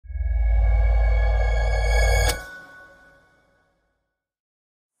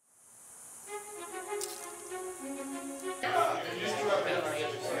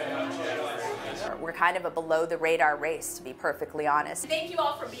kind of a below the radar race, to be perfectly honest. Thank you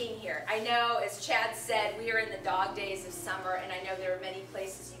all for being here. I know, as Chad said, we are in the dog days of summer, and I know there are many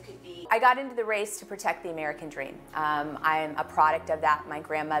places you could be. I got into the race to protect the American dream. I'm a product of that. My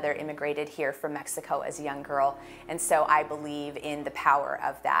grandmother immigrated here from Mexico as a young girl, and so I believe in the power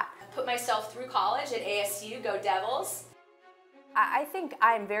of that. Put myself through college at ASU, go Devils. I think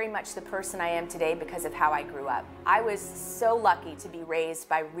I'm very much the person I am today because of how I grew up. I was so lucky to be raised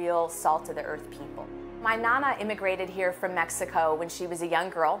by real salt-of-the-earth people. My nana immigrated here from Mexico when she was a young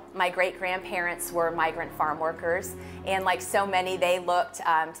girl. My great-grandparents were migrant farm workers, and like so many, they looked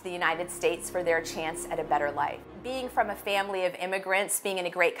to the United States for their chance at a better life. Being from a family of immigrants, being in a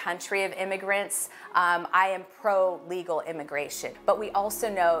great country of immigrants, I am pro-legal immigration. But we also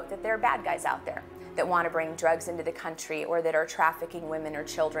know that there are bad guys out there that want to bring drugs into the country, or that are trafficking women or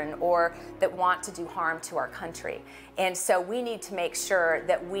children, or that want to do harm to our country. And so we need to make sure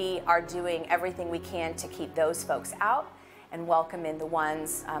that we are doing everything we can to keep those folks out and welcome in the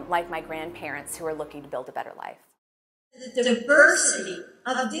ones like my grandparents who are looking to build a better life. The diversity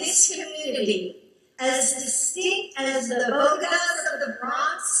of this community, as distinct as the bodegas of the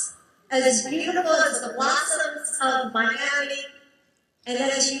Bronx, as beautiful as the blossoms of Miami, and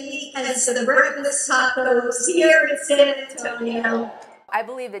as unique as the breakfast tacos here in San Antonio. I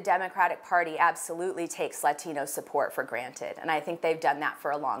believe the Democratic Party absolutely takes Latino support for granted, and I think they've done that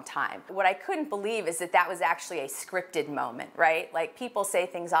for a long time. What I couldn't believe is that that was actually a scripted moment, right? Like, people say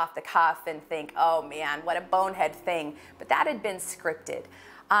things off the cuff and think, oh man, what a bonehead thing, but that had been scripted.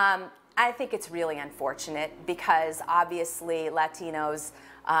 I think it's really unfortunate because obviously Latinos,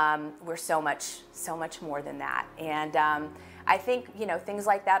 we're so much more than that. And I think, you know, things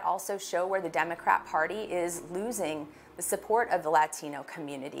like that also show where the Democrat Party is losing the support of the Latino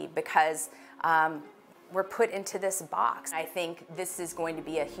community because we're put into this box. I think this is going to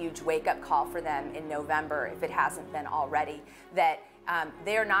be a huge wake-up call for them in November, if it hasn't been already, that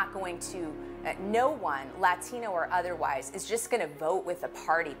they're not going to, no one, Latino or otherwise, is just going to vote with a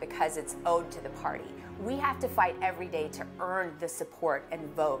party because it's owed to the party. We have to fight every day to earn the support and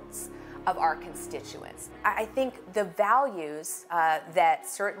votes of our constituents. I think the values that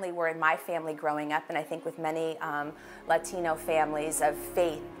certainly were in my family growing up, and I think with many Latino families, of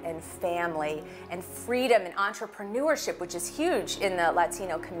faith and family and freedom and entrepreneurship, which is huge in the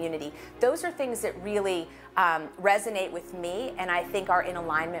Latino community, those are things that really resonate with me and I think are in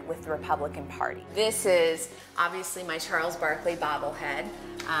alignment with the Republican Party. This is obviously my Charles Barkley bobblehead,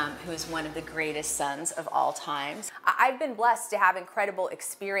 who is one of the greatest sons of all times. I've been blessed to have incredible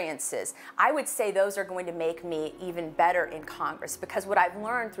experiences. I would say those are going to make me even better in Congress because what I've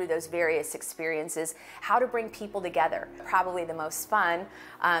learned through those various experiences, how to bring people together. Probably the most fun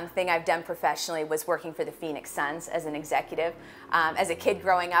thing I've done professionally was working for the Phoenix Suns as an executive. As a kid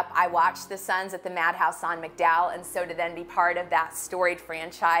growing up, I watched the Suns at the Madhouse on McDowell, and so to then be part of that storied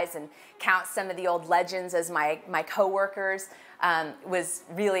franchise and count some of the old legends as my co-workers was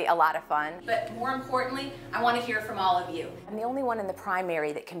really a lot of fun. But more importantly, I want to hear from all of you. I'm the only one in the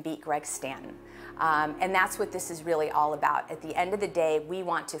primary that can beat Greg Stanton. And that's what this is really all about. At the end of the day, we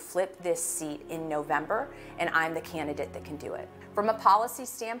want to flip this seat in November, and I'm the candidate that can do it. From a policy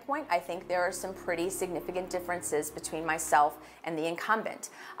standpoint, I think there are some pretty significant differences between myself and the incumbent.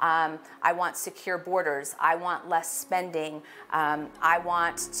 I want secure borders. I want less spending. I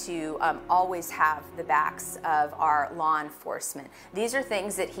want to always have the backs of our law enforcement. These are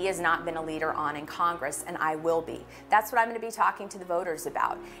things that he has not been a leader on in Congress, and I will be. That's what I'm going to be talking to the voters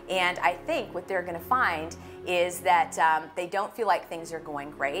about. And I think what they're going to find is that they don't feel like things are going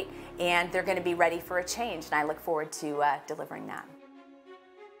great, and they're going to be ready for a change, and I look forward to delivering that.